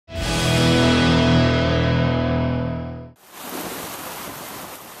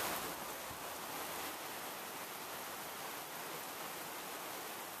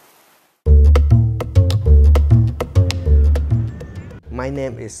My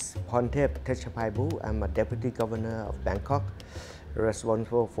name is Porntep Techapaibul. I'm a Deputy Governor of Bangkok,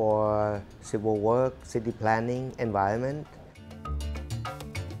 responsible for civil work, city planning, environment.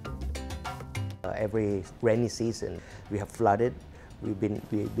 Every rainy season, we have flooded. We've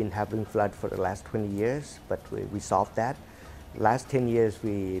been having flood for the last 20 years, but we solved that. Last 10 years,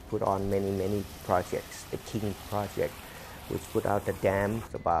 we put on many projects. The King project, which put out the dam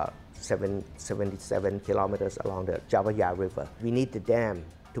about 77 kilometers along the Java River. We need the dam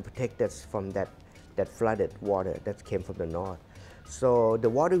to protect us from that flooded water that came from the north. So the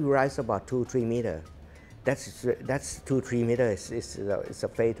water will rise about 2-3 meters. That's 2-3 meters is a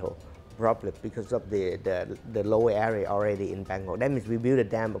fatal problem because of the low area already in Bangkok. That means we build a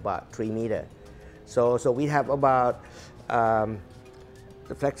dam about 3 meters. So we have about the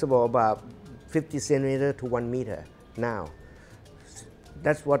flexible about 50 centimeters to 1 meter now.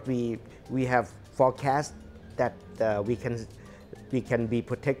 That's what we have forecast that we can be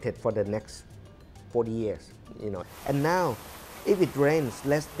protected for the next 40 years, you know. And now, if it rains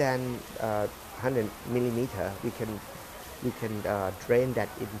less than 100 millimeter, we can drain that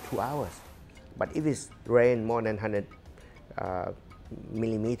in 2 hours. But if it's rain more than 100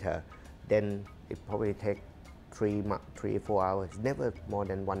 millimeter, then it probably take 3-4 hours. Never more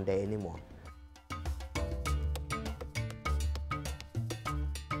than 1 day anymore.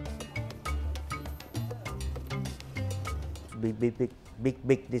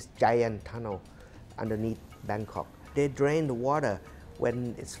 Big this giant tunnel underneath Bangkok. They drain the water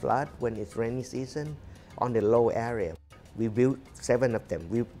when it's flood, when it's rainy season, on the low area. We built 7 of them.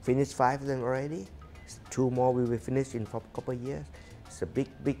 We finished 5 of them already. 2 more we will finish in a couple of years. It's a big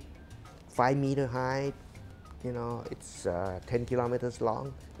 5 meter high. You know, it's 10 kilometers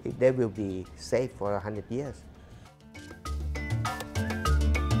long. They will be safe for 100 years.